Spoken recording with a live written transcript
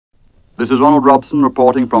This is Ronald Robson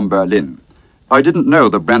reporting from Berlin. I didn't know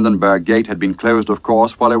the Brandenburg Gate had been closed, of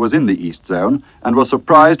course, while I was in the East Zone, and was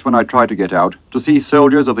surprised when I tried to get out to see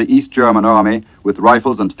soldiers of the East German Army with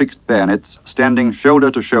rifles and fixed bayonets standing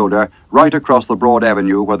shoulder to shoulder right across the broad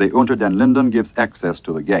avenue where the Unter den Linden gives access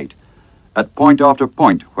to the gate. At point after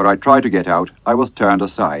point where I tried to get out, I was turned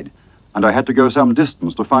aside, and I had to go some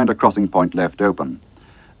distance to find a crossing point left open.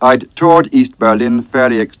 I'd toured East Berlin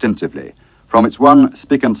fairly extensively, from its one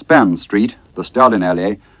spick-and-span street, the Stalin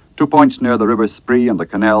Alley, to points near the River Spree and the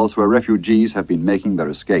canals where refugees have been making their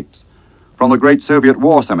escapes. From the great Soviet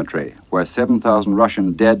war cemetery, where 7,000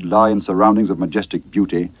 Russian dead lie in surroundings of majestic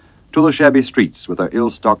beauty, to the shabby streets with their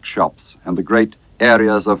ill-stocked shops and the great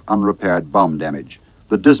areas of unrepaired bomb damage,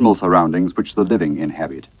 the dismal surroundings which the living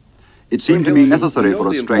inhabit. It seemed to me necessary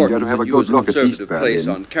for a stranger to have a good look at East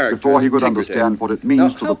Berlin before he could understand what it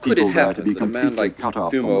means to the people there to be completely cut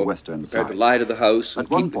off from the western side. To lie to the House and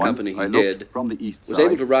keep the company he did, from the east was side,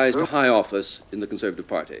 able to rise to high office in the Conservative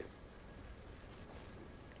Party?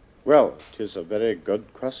 Well, it is a very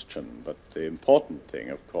good question, but the important thing,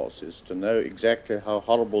 of course, is to know exactly how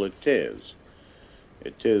horrible it is.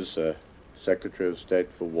 It is a Secretary of State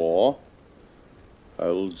for War,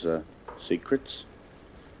 holds secrets,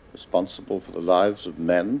 responsible for the lives of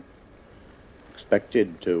men,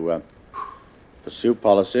 expected to pursue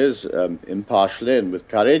policies impartially and with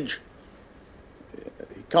courage.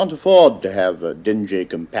 He can't afford to have dingy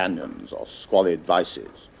companions or squalid vices.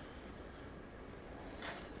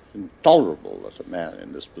 It's intolerable that a man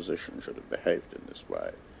in this position should have behaved in this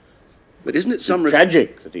way. But isn't it It's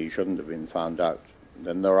tragic that he shouldn't have been found out. And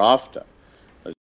then thereafter,